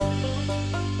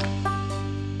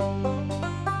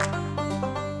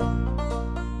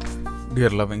Dear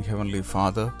loving Heavenly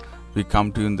Father, we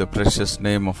come to you in the precious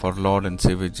name of our Lord and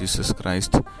Savior Jesus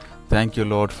Christ. Thank you,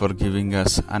 Lord, for giving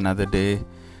us another day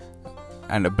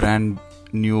and a brand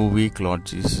new week, Lord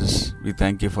Jesus. We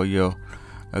thank you for your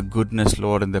goodness,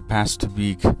 Lord, in the past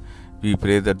week. We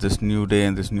pray that this new day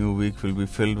and this new week will be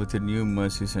filled with your new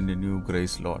mercies and your new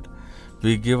grace, Lord.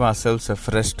 We give ourselves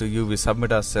afresh to you. We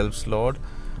submit ourselves, Lord,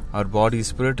 our body,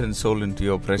 spirit and soul into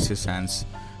your precious hands.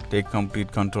 Take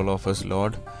complete control of us,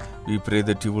 Lord. We pray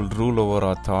that you will rule over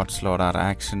our thoughts, Lord, our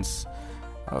actions,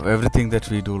 everything that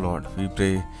we do, Lord. We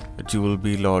pray that you will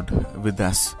be, Lord, with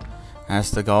us. As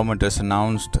the government has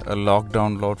announced a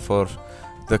lockdown, Lord, for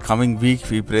the coming week,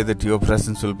 we pray that your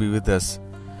presence will be with us.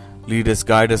 Lead us,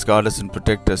 guide us, guard us and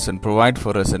protect us and provide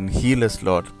for us and heal us,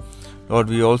 Lord. Lord,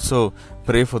 we also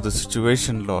pray for the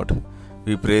situation, Lord.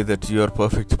 We pray that your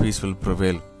perfect peace will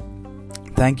prevail.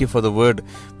 Thank you for the word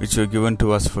which you have given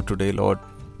to us for today, Lord.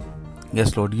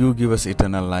 Yes, Lord, you give us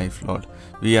eternal life, Lord.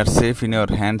 We are safe in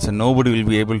your hands and nobody will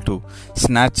be able to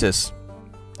snatch us.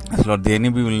 Yes, Lord, the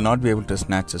enemy will not be able to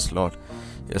snatch us, Lord.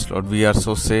 Yes, Lord, we are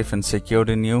so safe and secured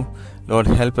in you. Lord,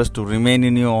 help us to remain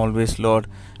in you always, Lord,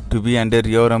 to be under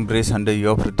your embrace, under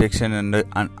your protection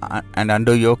and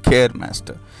under your care,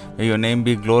 Master. May your name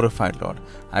be glorified, Lord.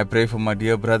 I pray for my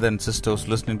dear brother and sisters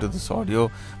listening to this audio.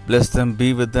 Bless them,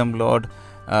 be with them, Lord.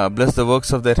 Bless the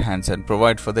works of their hands and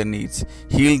provide for their needs.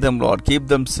 Heal them, Lord. Keep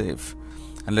them safe.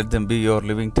 And let them be your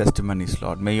living testimonies,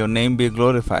 Lord. May your name be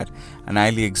glorified and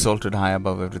highly exalted high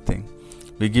above everything.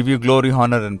 We give you glory,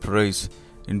 honor and praise.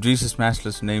 In Jesus'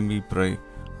 matchless name we pray.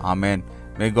 Amen.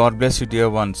 May God bless you, dear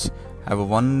ones. Have a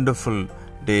wonderful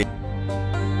day.